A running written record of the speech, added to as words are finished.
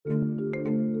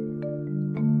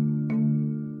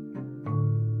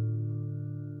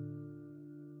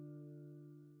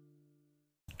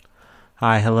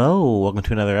Hi, hello. Welcome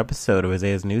to another episode of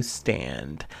Isaiah's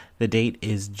Newsstand. The date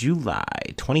is July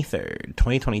 23rd,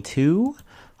 2022.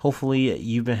 Hopefully,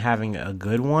 you've been having a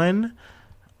good one.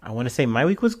 I want to say my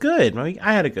week was good.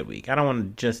 I had a good week. I don't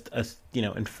want to just,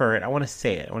 infer it. I want to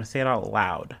say it. I want to say it out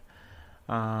loud.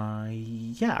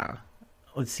 Yeah.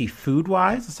 Let's see. Food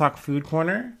wise, let's talk food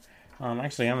corner.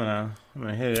 Actually, I'm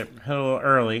gonna hit it a little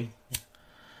early.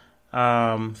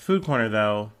 Food corner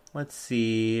though. Let's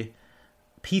see.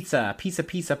 Pizza,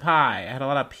 pie. I had a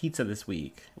lot of pizza this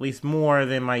week. At least more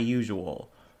than my usual.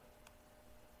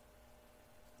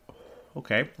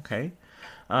 Okay.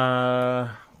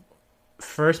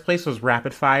 First place was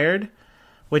Rapid Fired,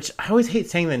 which I always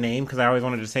hate saying the name because I always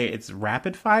wanted to say it's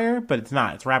Rapid Fire, but it's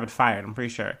not. It's Rapid Fired, I'm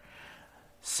pretty sure.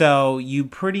 So you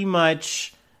pretty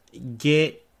much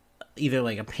get either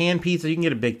like a pan pizza. You can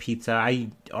get a big pizza. I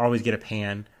always get a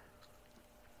pan.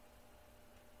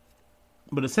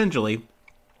 But essentially,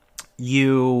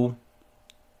 you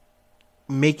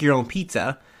make your own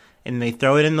pizza and they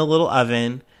throw it in the little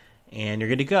oven and you're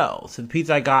good to go. So the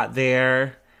pizza I got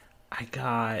there, I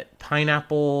got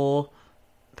pineapple,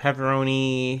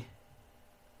 pepperoni,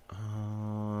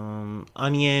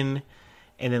 onion,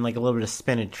 and then like a little bit of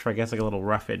spinach for, I guess, like a little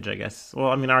roughage, I guess. Well,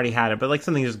 I mean, I already had it, but like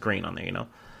something just green on there,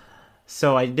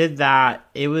 So I did that.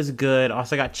 It was good.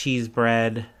 Also got cheese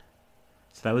bread.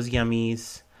 So that was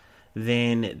yummies.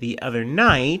 Then the other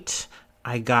night,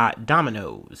 I got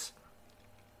Domino's.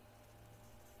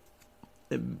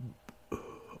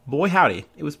 Boy, howdy.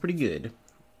 It was pretty good.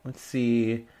 Let's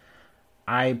see.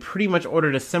 I pretty much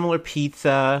ordered a similar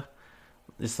pizza.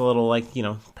 This little,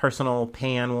 personal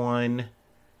pan one.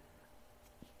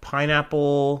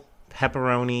 Pineapple,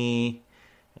 pepperoni,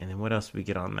 and then what else did we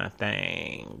get on that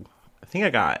thing? I think I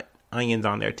got onions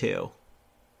on there, too.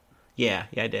 Yeah,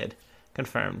 I did.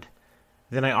 Confirmed.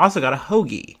 Then I also got a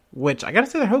hoagie, which I gotta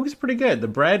say the hoagie's pretty good. The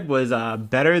bread was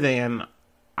better than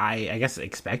I guess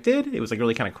expected. It was like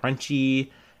really kind of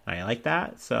crunchy, and I like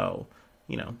that. So,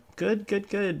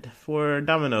 good for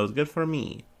Domino's. Good for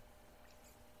me.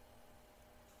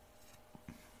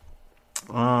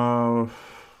 Other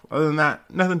than that,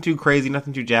 nothing too crazy,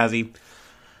 nothing too jazzy.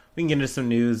 We can get into some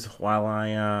news while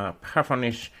I puff on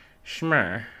this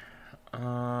schmer.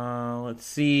 Let's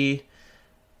see.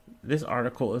 This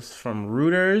article is from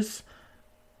Reuters.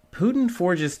 Putin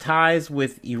forges ties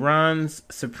with Iran's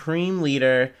supreme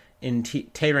leader in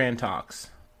Tehran talks.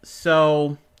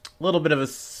 So, a little bit of a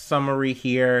summary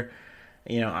here.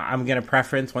 I'm going to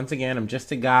preference, once again, I'm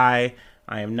just a guy.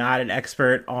 I am not an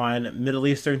expert on Middle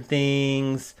Eastern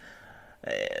things,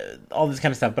 all this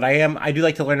kind of stuff. But I do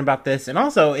like to learn about this. And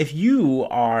also, if you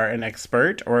are an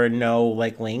expert or know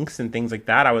links and things like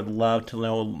that, I would love to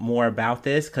know more about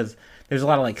this because there's a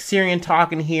lot of Syrian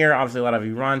talk in here, obviously a lot of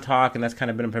Iran talk, and that's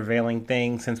kind of been a prevailing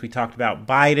thing since we talked about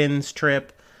Biden's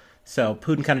trip. So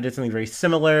Putin kind of did something very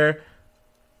similar.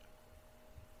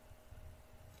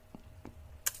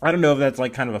 I don't know if that's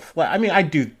kind of a flex. I mean, I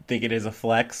do think it is a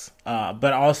flex,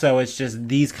 but also it's just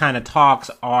these kind of talks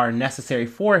are necessary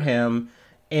for him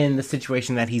in the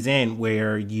situation that he's in,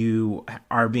 where you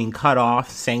are being cut off,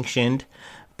 sanctioned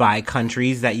by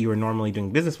countries that you are normally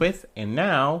doing business with, and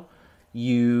now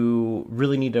you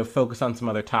really need to focus on some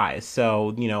other ties.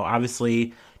 So,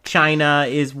 obviously China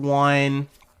is one,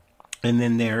 and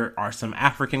then there are some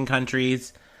African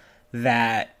countries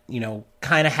that,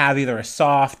 kind of have either a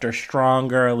soft or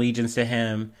stronger allegiance to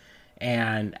him,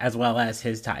 and as well as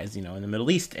his ties, in the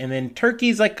Middle East. And then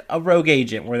Turkey's like a rogue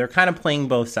agent where they're kind of playing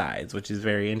both sides, which is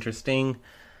very interesting.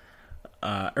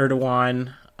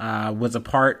 Erdogan was a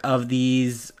part of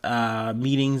these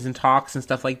meetings and talks and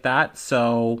stuff like that.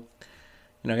 So,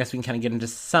 I guess we can kind of get into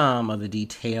some of the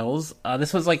details.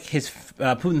 This was his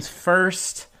Putin's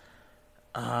first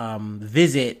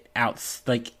visit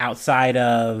outside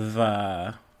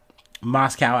of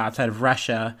Moscow, outside of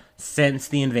Russia, since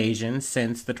the invasion,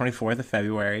 since the 24th of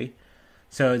February.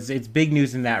 So it's big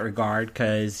news in that regard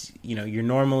because,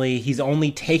 he's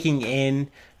only taking in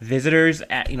visitors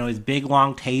at, his big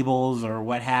long tables or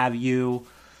what have you.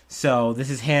 So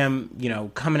this is him,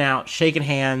 coming out, shaking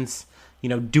hands,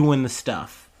 doing the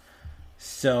stuff.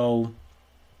 So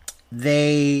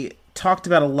they talked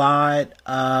about a lot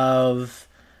of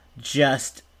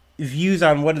just views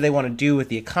on what do they want to do with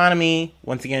the economy.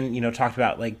 Once again, talked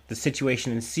about the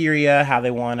situation in Syria, how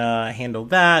they want to handle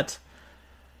that.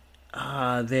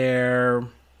 Let's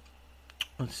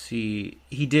see,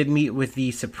 he did meet with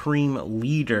the supreme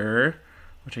leader,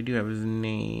 which I do have his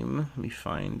name. Let me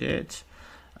find it.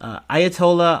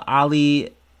 Ayatollah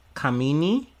Ali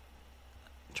Khamenei.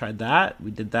 Tried that.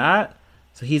 We did that.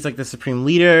 So he's like the supreme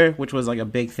leader, which was like a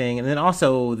big thing. And then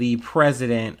also the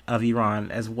president of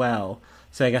Iran as well.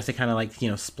 So I guess they kind of like,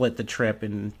 split the trip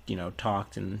and,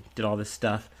 talked and did all this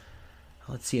stuff.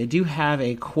 Let's see. I do have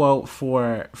a quote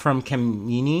from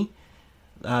Khamenei.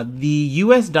 The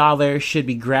U.S. dollar should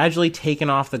be gradually taken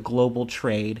off the global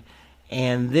trade,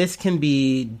 and this can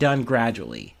be done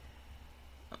gradually.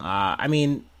 I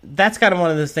mean, that's kind of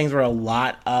one of those things where a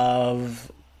lot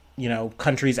of,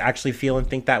 countries actually feel and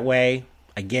think that way.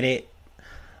 I get it.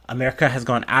 America has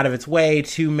gone out of its way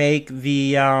to make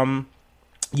the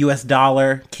U.S.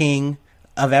 dollar king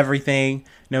of everything,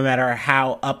 no matter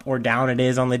how up or down it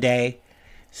is on the day.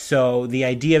 So the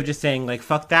idea of just saying, like,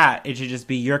 fuck that, it should just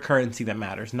be your currency that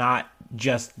matters, not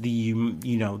just the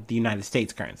United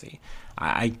States currency.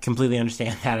 I completely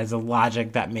understand that as a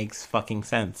logic that makes fucking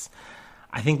sense.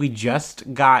 I think we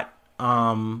just got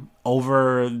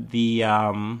over the,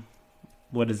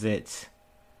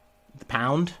 the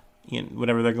pound,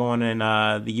 whatever they're going in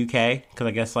the UK, because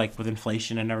I guess, like, with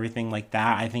inflation and everything like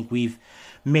that, I think we've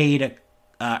made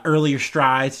earlier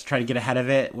strides to try to get ahead of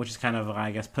it, which is kind of, I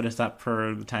guess, put us up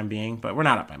for the time being, but we're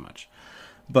not up by much.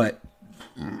 But,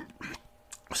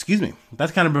 excuse me,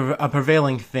 that's kind of a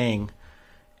prevailing thing.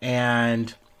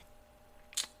 And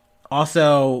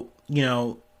also,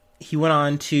 he went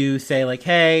on to say, like,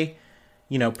 hey,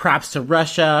 props to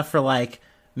Russia for, like,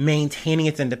 maintaining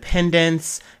its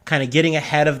independence, kind of getting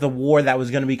ahead of the war that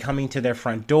was going to be coming to their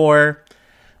front door.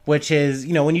 Which is,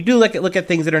 when you do look at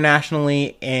things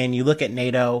internationally and you look at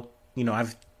NATO,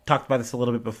 I've talked about this a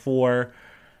little bit before.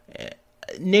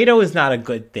 NATO is not a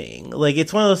good thing. Like,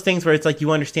 it's one of those things where it's like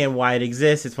you understand why it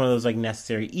exists. It's one of those like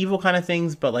necessary evil kind of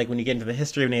things. But like when you get into the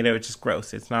history of NATO, it's just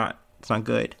gross. It's not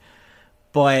good.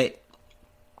 But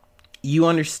you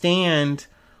understand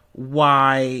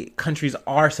why countries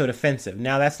are so defensive.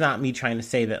 Now, that's not me trying to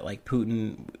say that like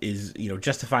Putin is,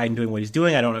 justified in doing what he's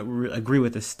doing. I don't agree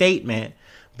with the statement.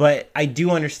 But I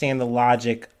do understand the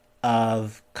logic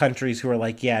of countries who are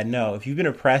like, yeah, no, if you've been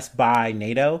oppressed by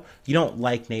NATO, you don't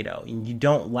like NATO. And you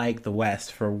don't like the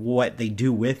West for what they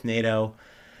do with NATO.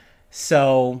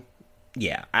 So,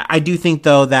 yeah, I do think,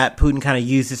 though, that Putin kind of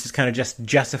used this to kind of just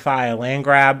justify a land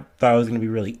grab. Thought it was going to be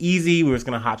really easy. We were just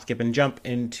going to hop, skip, and jump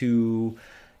into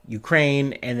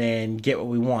Ukraine and then get what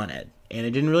we wanted. And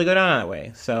it didn't really go down that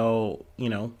way. So,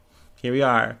 here we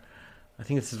are. I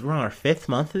think we're on our 5th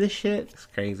month of this shit. It's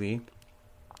crazy.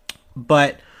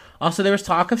 But also there was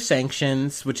talk of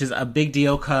sanctions, which is a big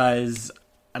deal because,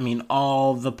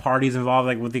 all the parties involved,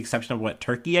 like with the exception of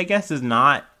Turkey, I guess, is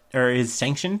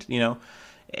sanctioned,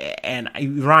 And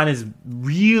Iran is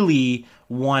really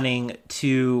wanting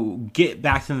to get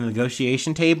back to the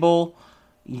negotiation table,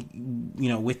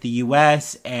 with the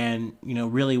U.S. and,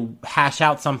 really hash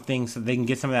out something so they can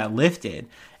get some of that lifted.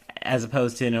 As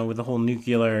opposed to, with the whole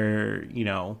nuclear,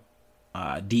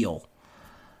 deal.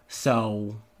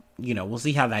 So, we'll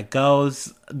see how that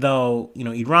goes. Though,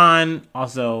 Iran,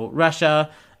 also Russia,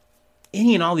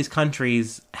 any and all these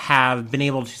countries have been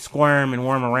able to squirm and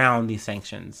worm around these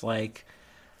sanctions. Like,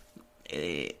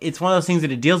 it's one of those things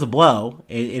that it deals a blow.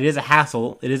 It is a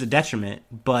hassle. It is a detriment.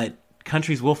 But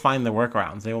countries will find the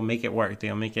workarounds. They will make it work.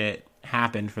 They'll make it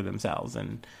happen for themselves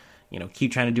and,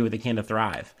 keep trying to do what they can to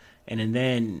thrive. And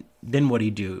then what do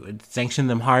you do? Sanction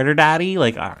them harder, daddy?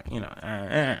 Like,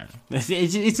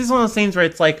 It's just one of those things where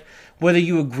it's like, whether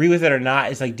you agree with it or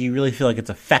not, it's like, do you really feel like it's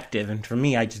effective? And for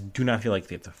me, I just do not feel like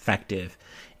it's effective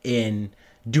in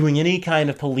doing any kind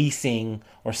of policing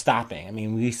or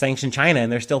stopping. We sanctioned China and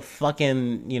they're still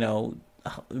fucking,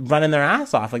 running their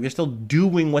ass off. Like, they're still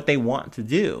doing what they want to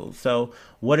do. So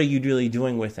what are you really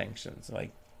doing with sanctions?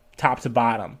 Like, top to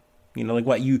bottom. Like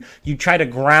what you try to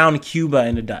ground Cuba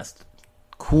into dust.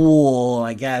 Cool,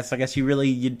 I guess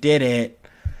you did it.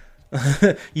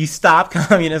 You stopped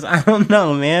communists. I don't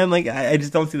know, man. Like, I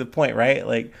just don't see the point, right?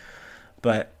 Like,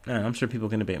 but I'm sure people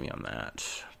can debate me on that.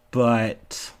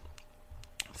 But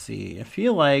let's see. I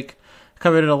feel like I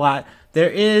covered it a lot. There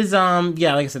is, like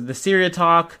I said, the Syria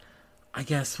talk. I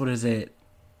guess, what is it?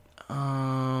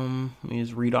 Let me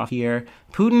just read off here.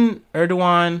 Putin,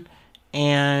 Erdogan,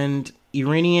 and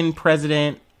Iranian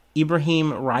President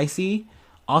Ibrahim Raisi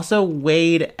also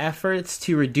weighed efforts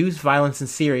to reduce violence in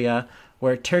Syria,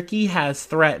 where Turkey has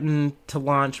threatened to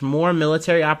launch more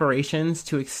military operations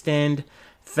to extend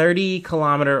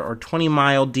 30-kilometer or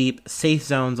 20-mile deep safe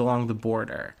zones along the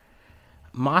border.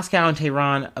 Moscow and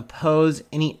Tehran oppose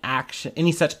any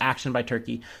such action by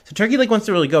Turkey. So Turkey wants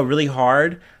to really go really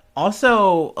hard.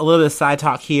 Also, a little bit of side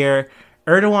talk here.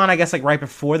 Erdogan, I guess, right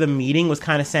before the meeting was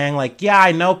kind of saying, yeah,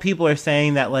 I know people are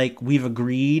saying that, we've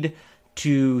agreed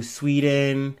to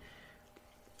Sweden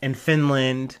and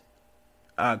Finland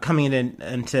coming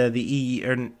into the EU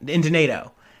or into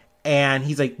NATO. And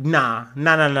he's like, nah.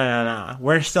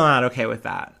 We're still not okay with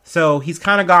that. So he's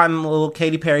kind of gotten a little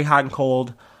Katy Perry hot and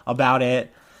cold about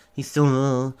it. He's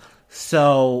still,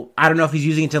 so I don't know if he's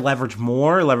using it to leverage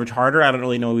more, leverage harder. I don't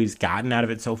really know what he's gotten out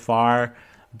of it so far.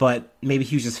 But maybe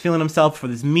he was just feeling himself for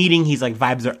this meeting. He's like,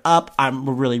 vibes are up.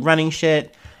 We're really running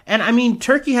shit. And I mean,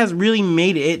 Turkey has really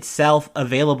made itself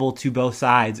available to both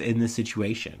sides in this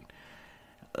situation.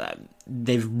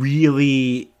 They've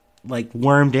really like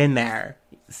wormed in there.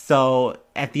 So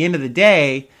at the end of the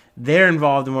day, they're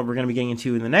involved in what we're going to be getting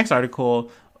into in the next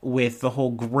article with the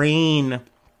whole grain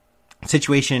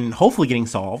situation hopefully getting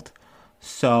solved.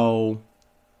 So,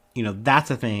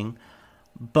 that's a thing.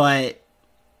 But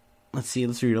let's see,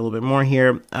 let's read a little bit more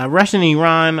here. Russia and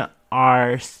Iran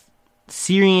are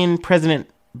Syrian President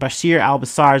Bashir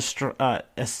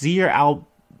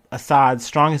al-Assad's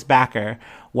strongest backer,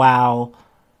 while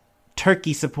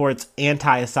Turkey supports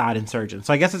anti-Assad insurgents.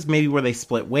 So I guess it's maybe where they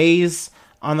split ways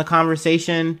on the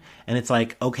conversation. And it's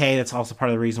like, okay, that's also part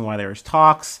of the reason why there's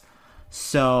talks.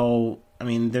 So, I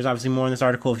mean, there's obviously more in this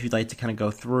article if you'd like to kind of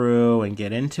go through and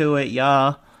get into it,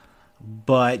 yeah.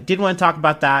 But did want to talk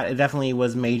about that. It definitely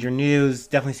was major news.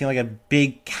 Definitely seemed like a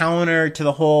big counter to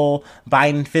the whole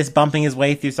Biden fist bumping his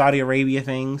way through Saudi Arabia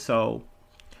thing. So,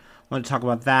 I wanted to talk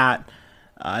about that.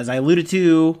 As I alluded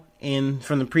to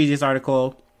from the previous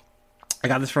article, I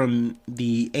got this from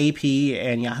the AP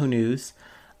and Yahoo News.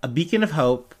 A beacon of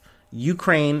hope,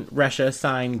 Ukraine, Russia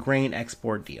signed grain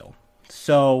export deal.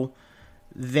 So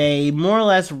they more or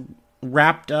less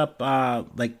wrapped up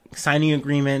signing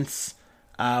agreements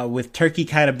with Turkey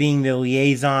kind of being the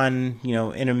liaison,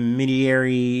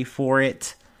 intermediary for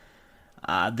it.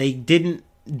 They didn't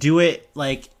do it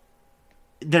like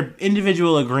they're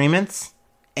individual agreements,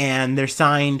 and they're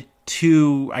signed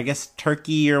to, I guess,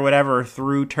 Turkey or whatever,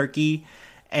 through Turkey.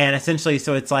 And essentially,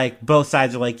 so it's like both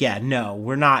sides are like, yeah, no,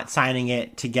 we're not signing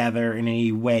it together in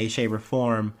any way, shape, or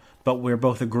form, but we're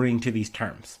both agreeing to these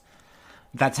terms.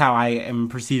 That's how I am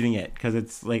perceiving it, because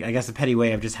it's like, I guess, a petty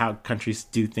way of just how countries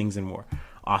do things in war.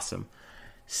 Awesome.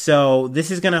 So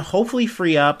this is going to hopefully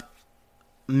free up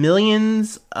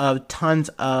millions of tons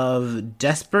of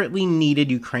desperately needed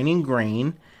Ukrainian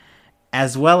grain,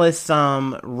 as well as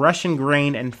some Russian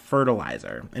grain and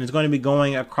fertilizer. And it's going to be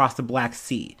going across the Black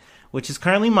Sea, which is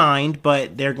currently mined,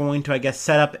 but they're going to, I guess,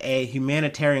 set up a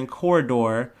humanitarian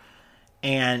corridor.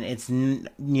 And it's,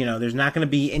 there's not going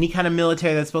to be any kind of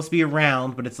military that's supposed to be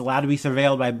around, but it's allowed to be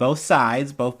surveilled by both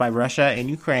sides, both by Russia and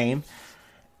Ukraine.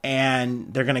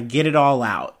 And they're going to get it all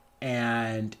out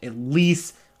and at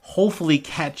least hopefully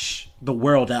catch the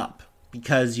world up,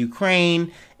 because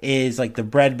Ukraine is like the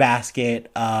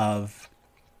breadbasket of,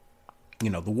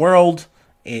 the world.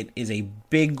 It is a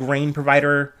big grain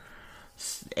provider,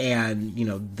 and,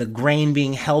 the grain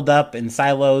being held up in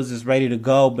silos is ready to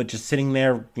go, but just sitting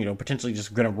there, potentially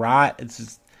just going to rot. It's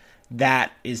just,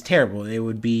 that is terrible. It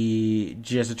would be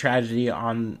just a tragedy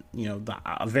on,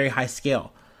 a very high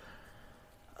scale.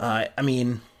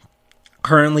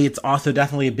 Currently it's also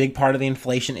definitely a big part of the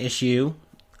inflation issue.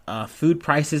 Food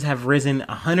prices have risen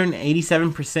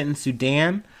 187% in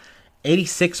Sudan,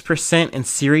 86% in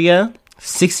Syria,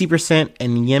 60%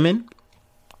 in Yemen,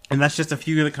 and that's just a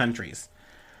few of the countries.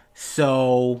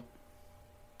 So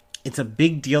it's a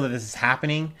big deal that this is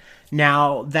happening.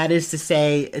 Now, that is to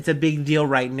say, it's a big deal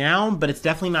right now, but it's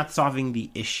definitely not solving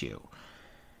the issue.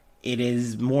 It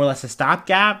is more or less a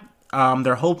stopgap.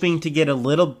 They're hoping to get a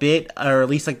little bit, or at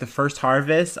least like the first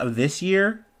harvest of this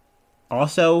year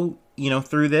also,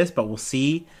 through this, but we'll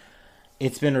see.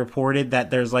 It's been reported that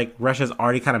there's like Russia's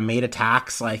already kind of made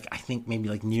attacks, like I think maybe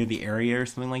like near the area or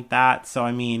something like that. So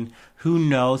I mean, who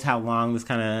knows how long this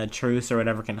kind of truce or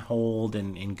whatever can hold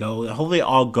and go. Hopefully it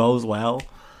all goes well.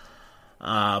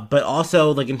 But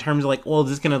also like in terms of like, well, is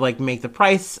this gonna like make the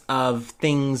price of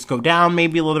things go down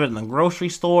maybe a little bit in the grocery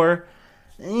store?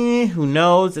 Who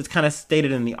knows? It's kind of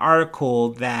stated in the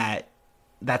article that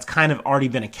that's kind of already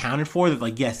been accounted for, that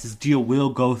like, yes, this deal will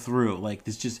go through. Like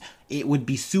it would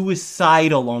be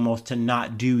suicidal almost to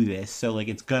not do this. So like,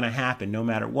 it's going to happen no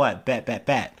matter what. Bet.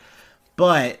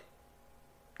 But,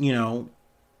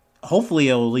 hopefully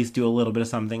it'll at least do a little bit of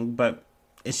something, but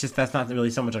it's just, that's not really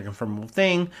so much a confirmable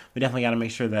thing. We definitely got to make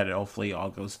sure that it hopefully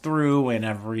all goes through and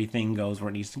everything goes where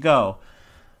it needs to go.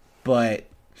 But,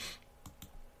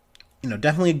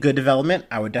 definitely a good development.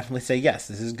 I would definitely say, yes,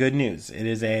 this is good news.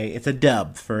 It's a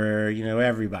dub for,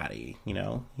 everybody,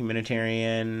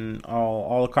 humanitarian,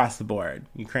 all across the board.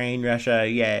 Ukraine, Russia,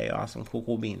 yay, awesome,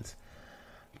 cool beans.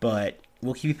 But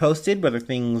we'll keep you posted whether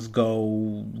things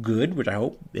go good, which I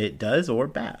hope it does, or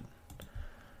bad.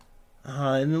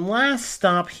 And the last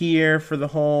stop here for the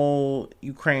whole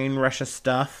Ukraine-Russia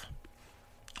stuff,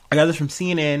 I got this from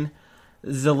CNN.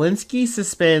 Zelensky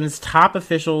suspends top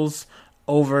officials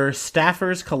over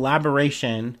staffers'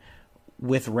 collaboration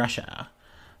with Russia.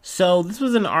 So this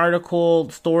was an article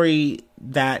story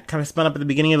that kind of spun up at the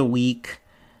beginning of the week.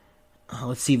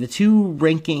 Let's see, the two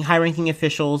high-ranking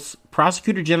officials,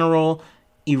 Prosecutor General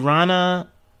Irina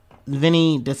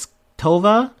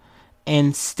Venediktova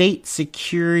and State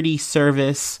Security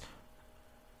Service,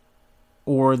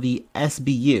 or the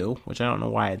SBU, which I don't know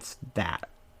why it's that,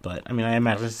 but I mean, I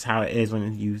imagine this is how it is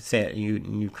when you say it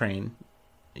in Ukraine.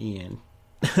 Ian.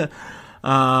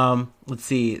 Let's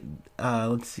see.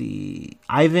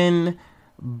 Ivan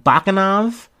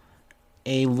Bakanov,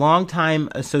 a longtime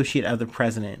associate of the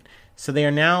president. So they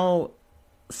are now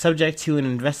subject to an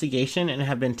investigation and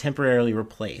have been temporarily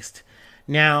replaced.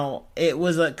 Now, it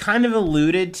was kind of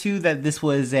alluded to that this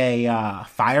was a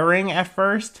firing at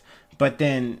first, but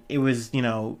then it was,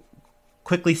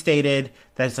 quickly stated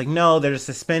that it's like, no, they're just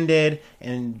suspended,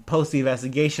 and post the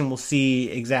investigation, we'll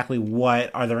see exactly what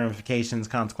are the ramifications,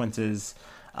 consequences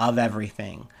of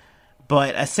everything.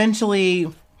 But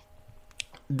essentially,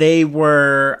 they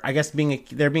were, I guess,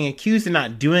 they're being accused of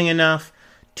not doing enough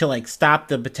to stop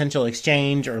the potential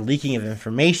exchange or leaking of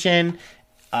information.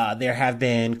 There have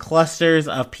been clusters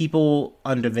of people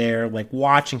under their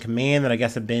watch and command that I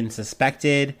guess have been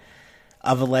suspected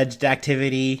of alleged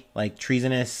activity, like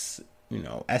treasonous,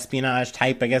 espionage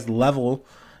type, I guess, level,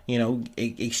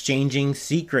 exchanging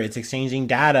secrets, exchanging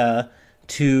data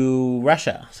to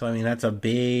Russia. So, I mean, that's a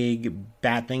big,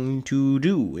 bad thing to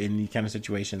do in these kind of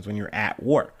situations when you're at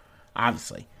war,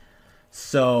 obviously.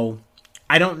 So,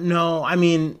 I don't know. I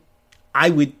mean, I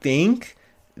would think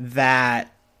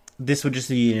that this would just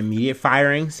be an immediate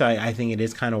firing. So I think it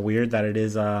is kind of weird that it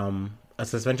is a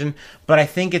suspension. But I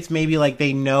think it's maybe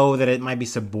they know that it might be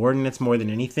subordinates more than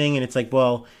anything. And it's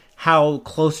well, how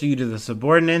close are you to the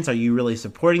subordinates? Are you really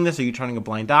supporting this? Are you turning a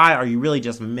blind eye? Are you really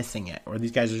just missing it? Or are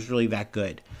these guys just really that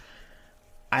good?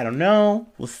 I don't know.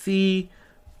 We'll see.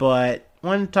 But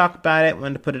wanted to talk about it.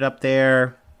 Wanted to put it up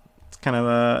there. It's kind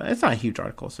of it's not a huge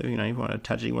article, so you want to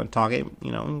touch it, you want to talk it,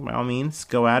 by all means,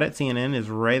 go at it. CNN is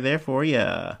right there for you.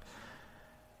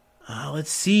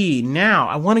 Let's see. Now,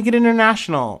 I want to get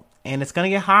international, and it's gonna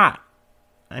get hot.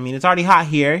 I mean, it's already hot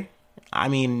here. I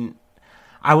mean,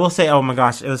 I will say, oh my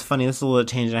gosh, it was funny. This is a little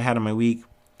change I had in my week.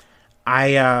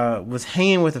 I was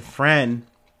hanging with a friend,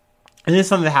 and this is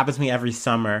something that happens to me every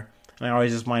summer, and I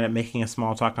always just wind up making a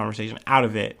small talk conversation out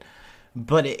of it.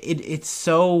 But it's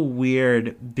so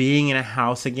weird being in a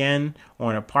house again or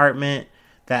an apartment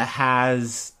that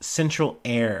has central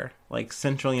air,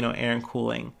 central, air and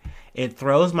cooling. It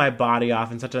throws my body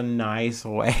off in such a nice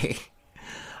way.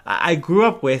 I grew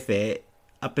up with it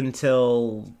up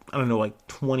until, I don't know,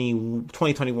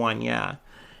 2021, yeah.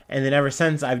 And then ever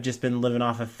since, I've just been living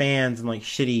off of fans and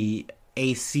shitty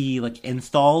AC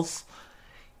installs.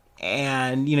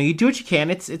 And, you do what you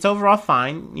can. It's overall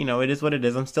fine. It is what it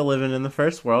is. I'm still living in the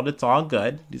first world. It's all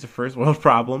good. These are first world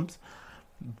problems.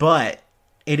 But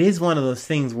it is one of those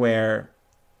things where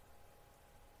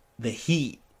the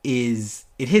heat it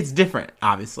hits different,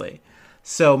 obviously.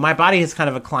 So my body has kind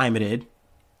of acclimated.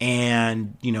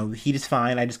 And, heat is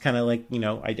fine. I just kind of I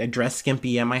dress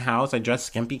skimpy at my house. I dress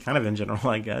skimpy kind of in general,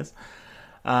 I guess.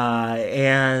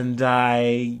 And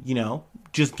I,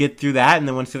 just get through that, and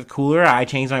then once it's cooler, I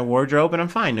change my wardrobe, and I'm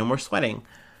fine. No more sweating.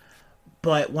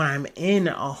 But when I'm in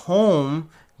a home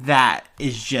that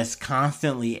is just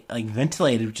constantly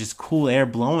ventilated, with just cool air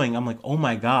blowing, I'm oh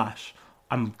my gosh,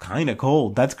 I'm kind of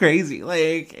cold. That's crazy.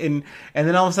 And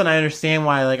then all of a sudden I understand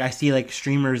why I see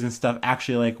streamers and stuff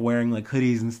actually wearing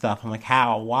hoodies and stuff. I'm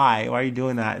how? Why are you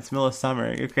doing that? It's middle of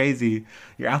summer. You're crazy.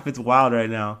 Your outfit's wild right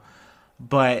now.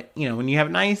 But, when you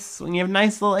have nice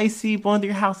little AC blowing through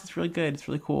your house, it's really good. It's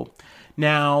really cool.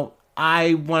 Now,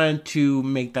 I wanted to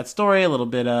make that story a little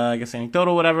bit, I guess,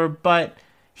 anecdotal, whatever, but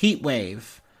heat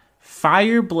wave.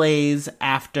 Fire blaze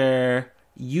after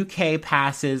UK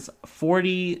passes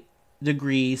 40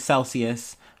 degrees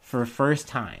Celsius for first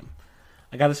time.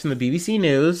 I got this from the BBC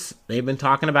News. They've been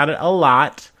talking about it a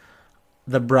lot.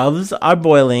 The bruvs are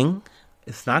boiling.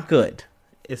 It's not good.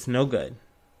 It's no good.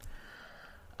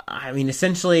 I mean,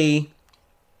 essentially,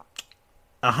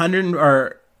 100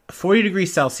 or 40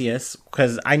 degrees Celsius,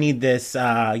 because I need this,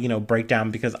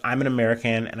 breakdown because I'm an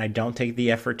American and I don't take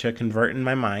the effort to convert in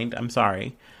my mind. I'm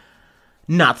sorry.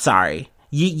 Not sorry.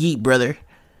 Yeet, yeet, brother.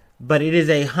 But it is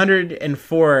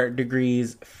 104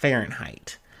 degrees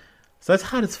Fahrenheit. So that's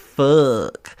hot as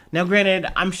fuck. Now, granted,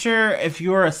 I'm sure if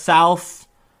you're a a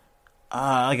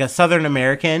Southern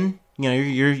American, you know,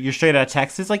 you're straight out of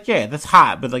Texas, like, yeah, that's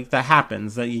hot, but like that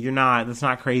happens. That that's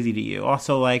not crazy to you.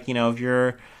 Also, like, you know, if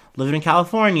you're living in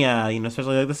California, you know,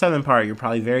 especially like the southern part, you're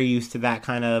probably very used to that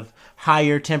kind of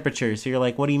higher temperature. So you're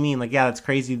like, what do you mean? Like, yeah, that's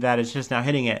crazy that it's just now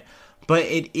hitting it. But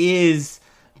it is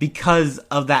because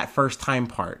of that first time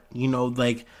part, you know,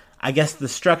 like, I guess the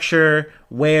structure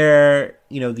where,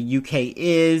 you know, the UK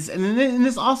is. And then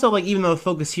this also, like, even though the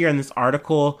focus here in this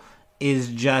article is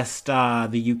just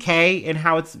the UK and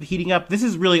how it's heating up, this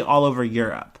is really all over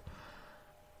Europe.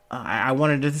 I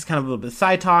wanted to, this is kind of a little bit of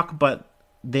side talk, but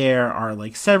there are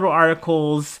like several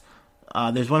articles.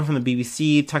 There's one from the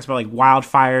BBC. It talks about like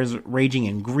wildfires raging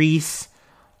in Greece.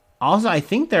 Also, I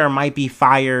think there might be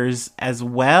fires as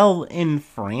well in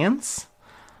France.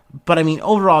 But I mean,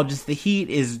 overall, just the heat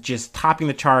is just topping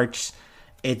the charts.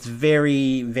 It's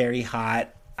very, very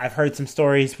hot. I've heard some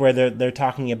stories where they're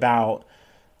talking about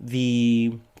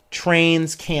the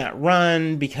trains can't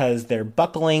run because they're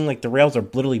buckling. Like the rails are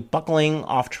literally buckling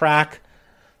off track.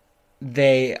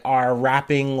 They are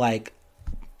wrapping like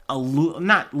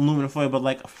not aluminum foil, but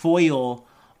like foil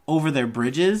over their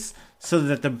bridges so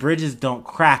that the bridges don't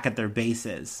crack at their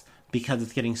bases because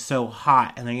it's getting so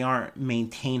hot and they aren't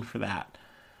maintained for that.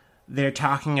 They're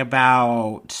talking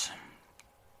about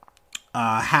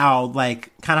how,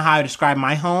 like, kind of how I describe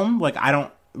my home. Like, I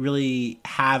don't really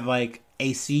have, like,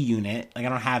 AC unit. Like, I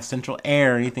don't have central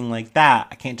air or anything like that.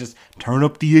 I can't just turn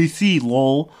up the AC,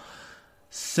 lol.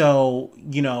 So,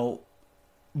 you know,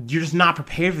 you're just not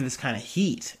prepared for this kind of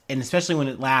heat. And especially when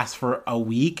it lasts for a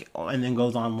week and then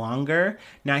goes on longer.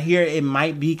 Now, here, it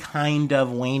might be kind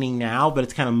of waning now, but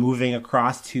it's kind of moving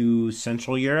across to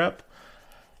Central Europe.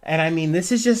 And I mean,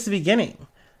 this is just the beginning.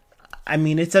 I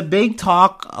mean, it's a big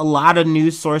talk. A lot of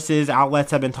news sources, outlets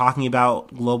have been talking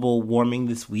about global warming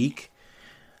this week.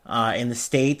 In the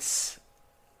States,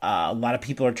 a lot of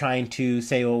people are trying to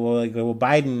say, well,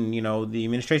 Biden, you know, the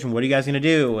administration, what are you guys going to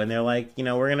do? And they're like, you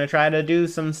know, we're going to try to do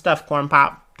some stuff, corn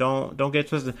pop. Don't get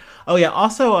twisted. Oh, yeah.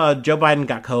 Also, Joe Biden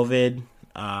got COVID.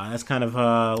 That's kind of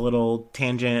a little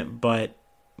tangent, but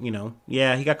you know,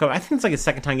 yeah, he got COVID. I think it's like his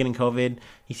second time getting COVID.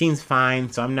 He seems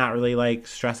fine, so I'm not really like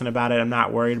stressing about it. I'm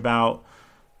not worried about,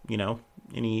 you know,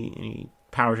 any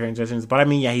power transitions. But I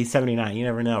mean, yeah, he's 79. You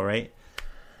never know, right?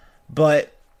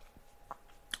 But,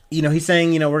 you know, he's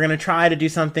saying, you know, we're going to try to do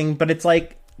something. But it's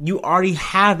like, you already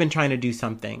have been trying to do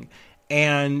something.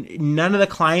 And none of the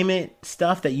climate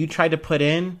stuff that you tried to put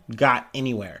in got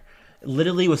anywhere. It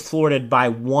literally was thwarted by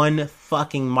one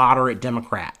fucking moderate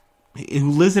Democrat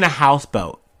who lives in a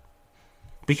houseboat.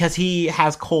 Because he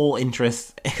has coal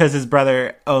interests, because his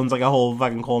brother owns like a whole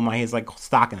fucking coal mine. He's like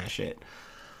stock in that shit.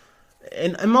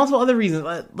 And multiple other reasons.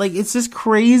 Like, it's just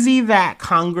crazy that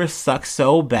Congress sucks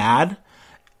so bad.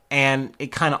 And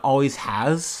it kind of always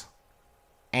has.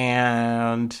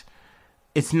 And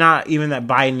it's not even that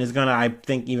Biden is going to, I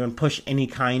think, even push any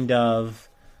kind of,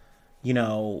 you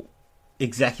know,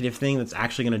 executive thing that's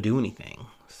actually going to do anything.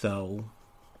 So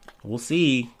we'll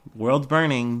see. World's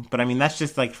burning. But I mean, that's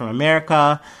just like from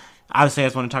America. Obviously, I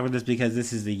just want to talk about this because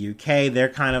this is the UK. They're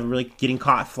kind of really getting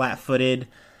caught flat-footed.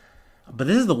 But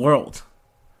this is the world.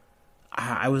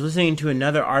 I was listening to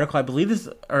another article. I believe this,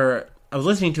 or I was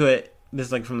listening to it. This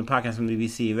is like from the podcast from the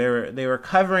BBC. They were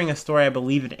covering a story, I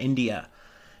believe, in India.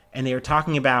 And they were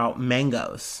talking about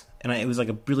mangoes. And it was like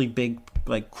a really big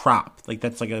like crop. Like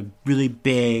that's like a really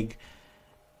big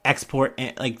export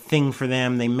like thing for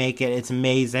them. They make it. It's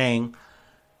amazing.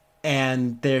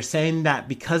 And they're saying that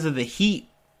because of the heat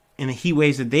and the heat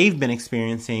waves that they've been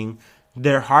experiencing,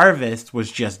 their harvest was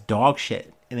just dog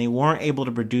shit. And they weren't able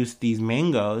to produce these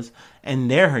mangoes,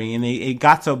 and they're hurting. And it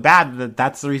got so bad that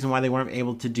that's the reason why they weren't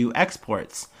able to do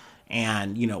exports.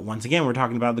 And, you know, once again, we're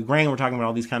talking about the grain. We're talking about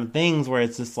all these kind of things where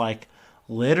it's just like,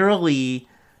 literally,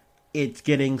 it's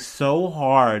getting so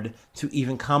hard to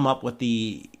even come up with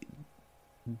the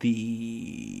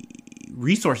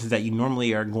resources that you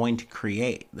normally are going to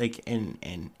create, like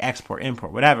in export,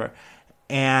 import, whatever.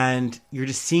 And you're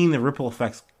just seeing the ripple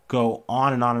effects go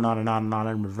on and on and on and on and on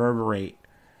and reverberate.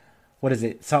 What is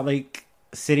it? Salt Lake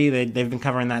City, they've been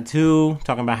covering that too,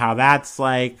 talking about how that's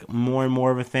like more and more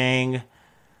of a thing.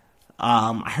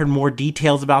 I heard more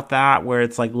details about that where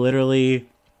it's like literally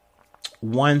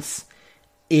once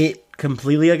it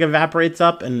completely like evaporates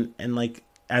up and like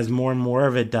as more and more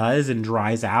of it does and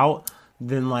dries out,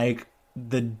 then like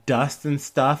the dust and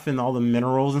stuff and all the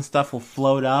minerals and stuff will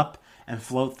float up and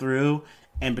float through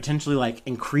and potentially like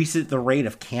increase the rate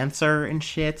of cancer and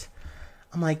shit.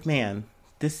 I'm like, man,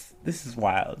 this is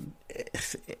wild.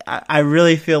 I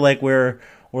really feel like we're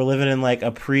we're living in like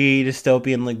a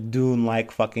pre-dystopian like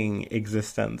Dune-like fucking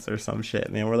existence or some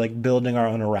shit. Man, we're like building our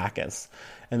own Arrakis,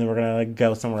 and then we're gonna like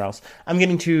go somewhere else. I'm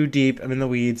getting too deep. I'm in the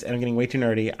weeds, and I'm getting way too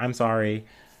nerdy. I'm sorry.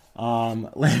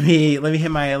 Let me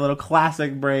hit my little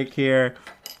classic break here,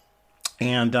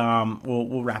 and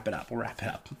we'll wrap it up. We'll wrap it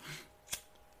up.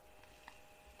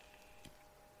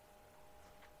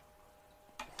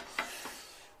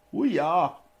 Ooh,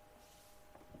 yeah.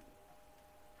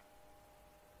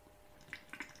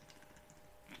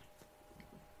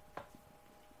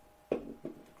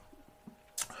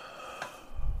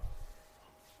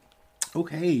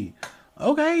 Okay.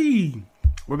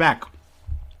 We're back.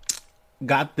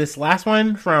 Got this last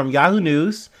one from Yahoo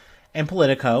News and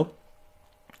Politico.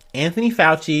 Anthony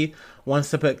Fauci wants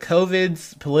to put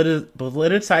COVID's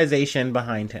politicization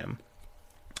behind him.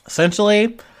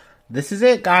 Essentially, this is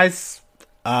it, guys.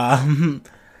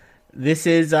 This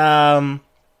is the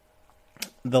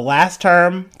last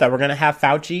term that we're gonna have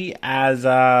Fauci as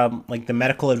like the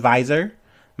medical advisor,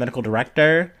 medical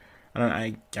director.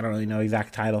 I don't really know the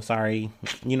exact title. Sorry,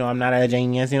 I'm not a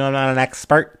genius. I'm not an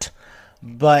expert,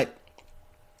 but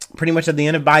pretty much at the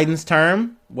end of Biden's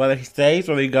term, whether he stays,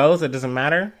 whether he goes, it doesn't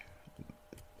matter.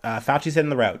 Fauci's hitting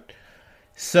the road.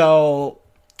 So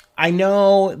I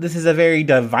know this is a very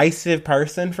divisive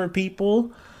person for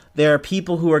people. There are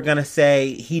people who are going to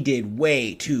say he did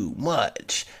way too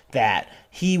much, that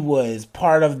he was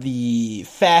part of the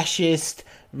fascist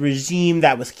regime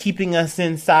that was keeping us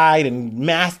inside and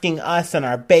masking us and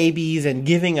our babies and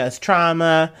giving us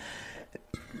trauma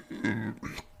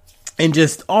and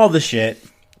just all the shit.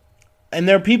 And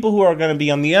there are people who are going to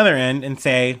be on the other end and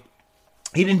say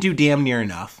he didn't do damn near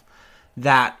enough,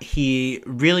 that he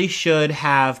really should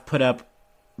have put up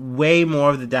way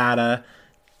more of the data,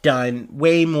 done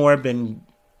been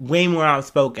way more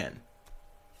outspoken.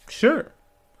 Sure.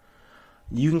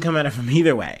 You can come at it from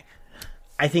either way.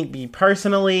 I think me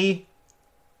personally,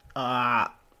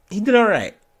 he did all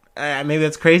right. Maybe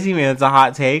that's crazy, maybe that's a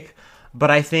hot take, but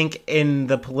I think in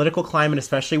the political climate,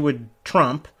 especially with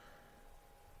Trump,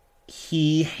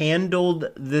 he handled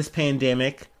this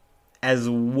pandemic as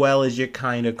well as you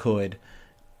kind of could,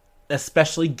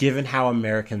 especially given how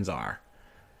Americans are.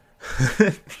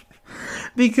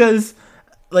 Because,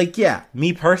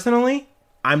 me personally,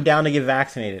 I'm down to get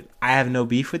vaccinated. I have no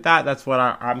beef with that. That's what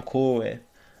I'm cool with.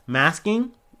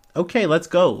 Masking? Okay, let's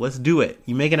go. Let's do it.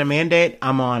 You making a mandate?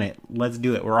 I'm on it. Let's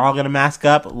do it. We're all going to mask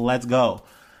up. Let's go.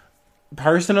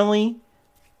 Personally,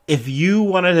 if you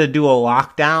wanted to do a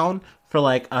lockdown for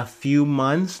like a few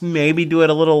months, maybe do it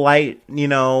a little light,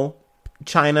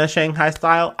 China, Shanghai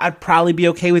style, I'd probably be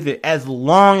okay with it as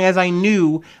long as I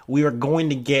knew we were going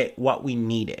to get what we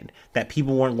needed, that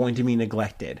people weren't going to be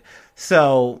neglected.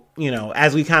 So,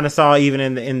 as we kind of saw even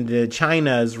in the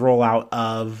China's rollout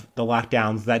of the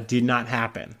lockdowns, that did not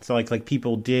happen. So like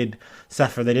people did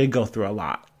suffer. They did go through a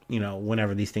lot,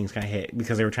 whenever these things kind of hit,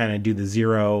 because they were trying to do the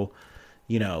zero,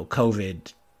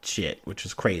 COVID shit, which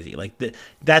is crazy.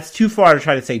 That's too far to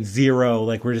try to say zero.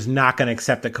 Like, we're just not going to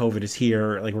accept that COVID is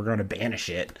here. Like, we're going to banish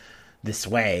it this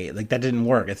way. Like, that didn't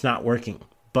work. It's not working.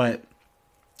 But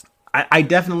I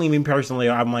definitely, personally,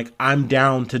 I'm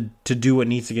down to do what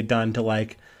needs to get done to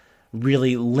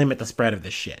really limit the spread of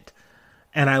this shit.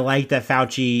 And I like that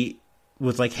Fauci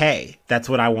was like, hey, that's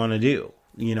what I want to do.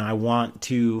 I want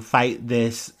to fight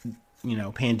this,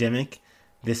 pandemic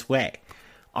this way.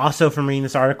 Also, from reading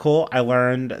this article, I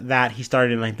learned that he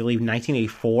started in, I believe,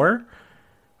 1984.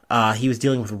 He was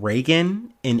dealing with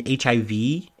Reagan in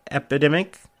HIV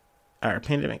epidemic, or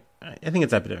pandemic. I think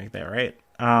it's epidemic there, right?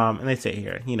 And they say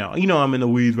here, I'm in the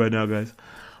weeds right now, guys.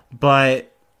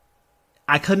 But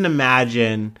I couldn't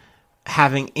imagine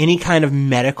having any kind of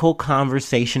medical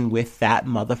conversation with that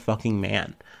motherfucking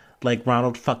man, like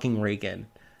Ronald fucking Reagan.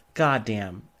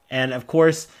 Goddamn. And of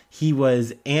course, he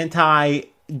was anti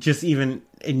just even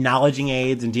acknowledging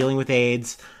AIDS and dealing with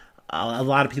AIDS. A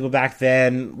lot of people back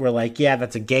then were like, yeah,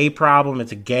 that's a gay problem.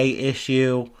 It's a gay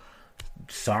issue.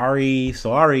 Sorry.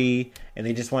 And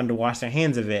they just wanted to wash their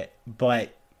hands of it.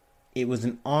 But it was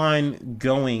an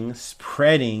ongoing,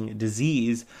 spreading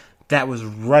disease that was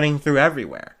running through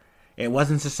everywhere. It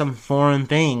wasn't just some foreign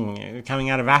thing coming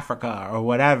out of Africa or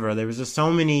whatever. There was just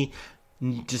so many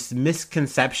just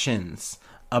misconceptions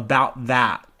about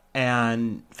that.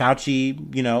 And Fauci,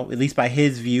 at least by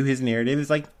his view, his narrative is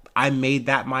like, I made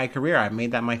that my career. I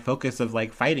made that my focus of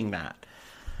fighting that.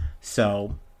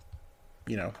 So,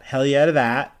 hell yeah to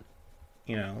that.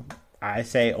 I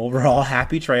say overall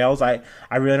happy trails. I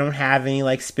really don't have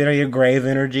any spit on your grave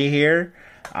energy here.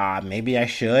 Maybe I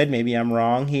should. Maybe I'm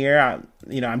wrong here.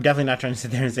 I'm definitely not trying to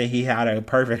sit there and say he had a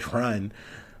perfect run.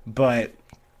 But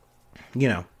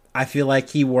I feel like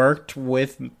he worked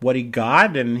with what he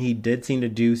got, and he did seem to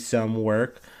do some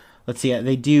work. Let's see,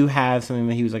 they do have something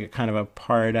that he was like a kind of a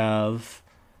part of.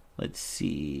 Let's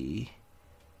see.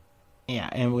 Yeah,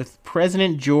 and with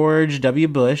President George W.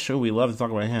 Bush, we love to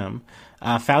talk about him,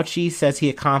 Fauci says he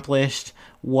accomplished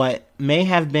what may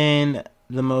have been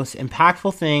the most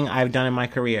impactful thing I've done in my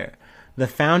career: the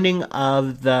founding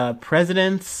of the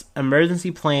President's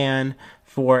Emergency Plan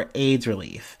for AIDS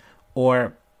Relief,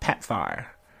 or PEPFAR,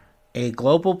 a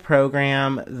global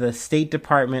program the State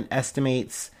Department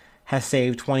estimates has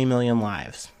saved 20 million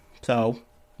lives. So,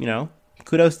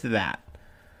 kudos to that.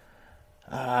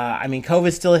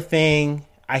 COVID's still a thing.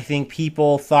 I think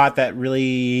people thought that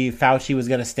really Fauci was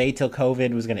going to stay till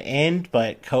COVID was going to end,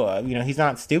 but he's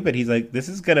not stupid. He's like, this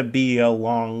is going to be a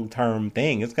long-term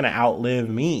thing. It's going to outlive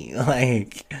me.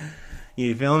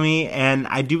 You feel me? And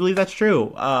I do believe that's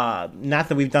true. Not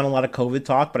that we've done a lot of COVID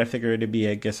talk, but I figure it'd be,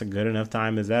 I guess, a good enough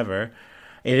time as ever.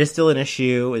 It is still an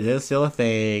issue. It is still a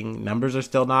thing. Numbers are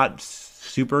still not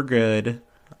super good.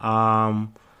 Take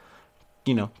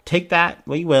that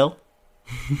what you will.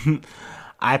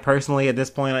 I personally, at this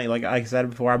point, like I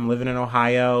said before, I'm living in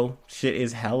Ohio. Shit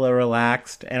is hella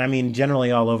relaxed. And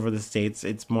generally all over the states,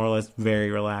 it's more or less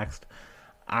very relaxed.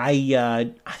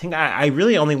 I think I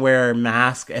really only wear a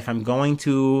mask if I'm going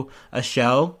to a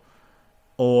show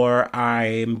or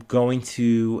I'm going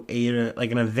to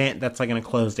an event that's like in a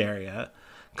closed area.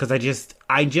 Because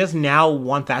I just now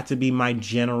want that to be my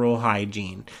general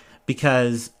hygiene.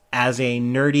 Because as a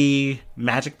nerdy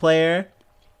Magic player,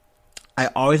 I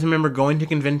always remember going to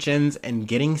conventions and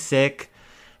getting sick,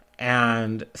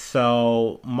 and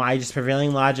so my just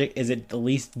prevailing logic is it at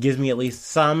least gives me at least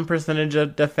some percentage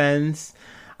of defense.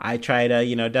 I try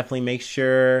to, definitely make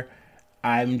sure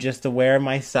I'm just aware of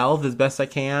myself as best I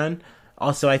can.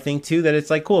 Also, I think, too, that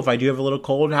it's, cool if I do have a little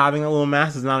cold, having a little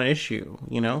mask is not an issue,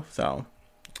 so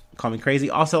call me crazy.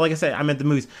 Also, like I said, I'm at the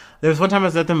movies. There was one time I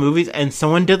was at the movies and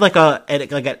someone did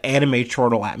an anime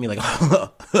chortle at me, because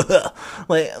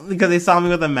they saw me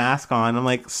with a mask on. I'm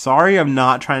like, sorry, I'm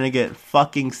not trying to get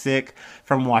fucking sick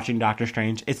from watching Doctor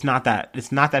Strange. It's not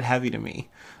that heavy to me.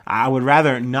 I would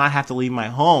rather not have to leave my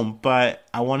home, but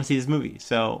I want to see this movie,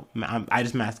 so I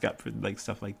just mask up for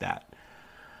stuff like that.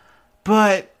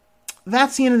 But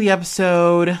that's the end of the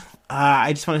episode.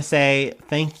 I just want to say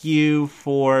thank you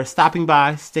for stopping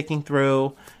by, sticking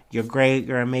through. You're great.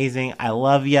 You're amazing. I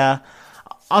love ya.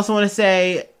 Also want to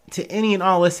say to any and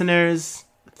all listeners,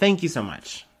 thank you so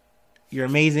much. You're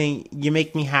amazing. You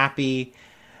make me happy.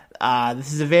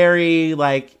 This is a very,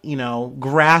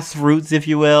 grassroots, if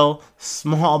you will,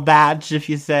 small batch, if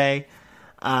you say,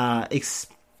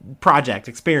 project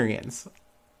experience.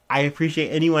 I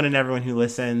appreciate anyone and everyone who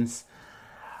listens.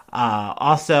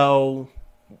 Also,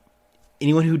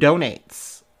 anyone who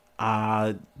donates.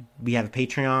 We have a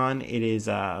Patreon. It is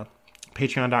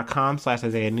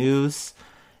patreon.com/Isaiah News.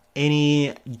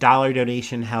 Any dollar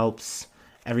donation helps.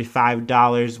 Every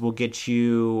 $5 will get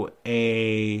you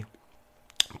a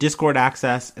Discord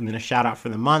access and then a shout out for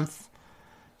the month.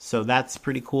 So that's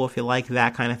pretty cool if you like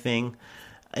that kind of thing.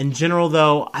 In general,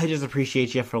 though, I just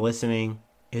appreciate you for listening.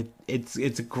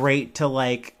 It's great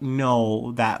to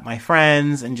know that my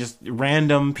friends and just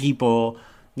random people,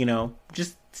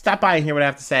 just stop by and hear what I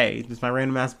have to say. Just my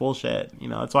random ass bullshit.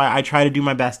 That's why I try to do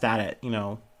my best at it.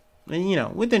 And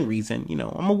within reason.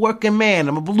 I'm a working man.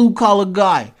 I'm a blue collar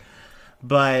guy.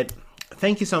 But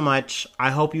thank you so much. I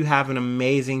hope you have an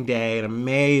amazing day, an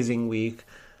amazing week.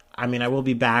 I will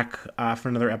be back for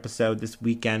another episode this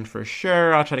weekend for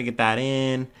sure. I'll try to get that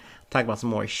in. Talk about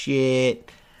some more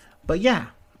shit. But yeah.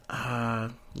 I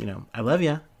love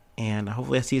ya, and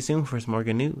hopefully I'll see you soon for some more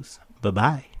good news.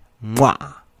 Bye-bye.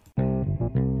 Mwah.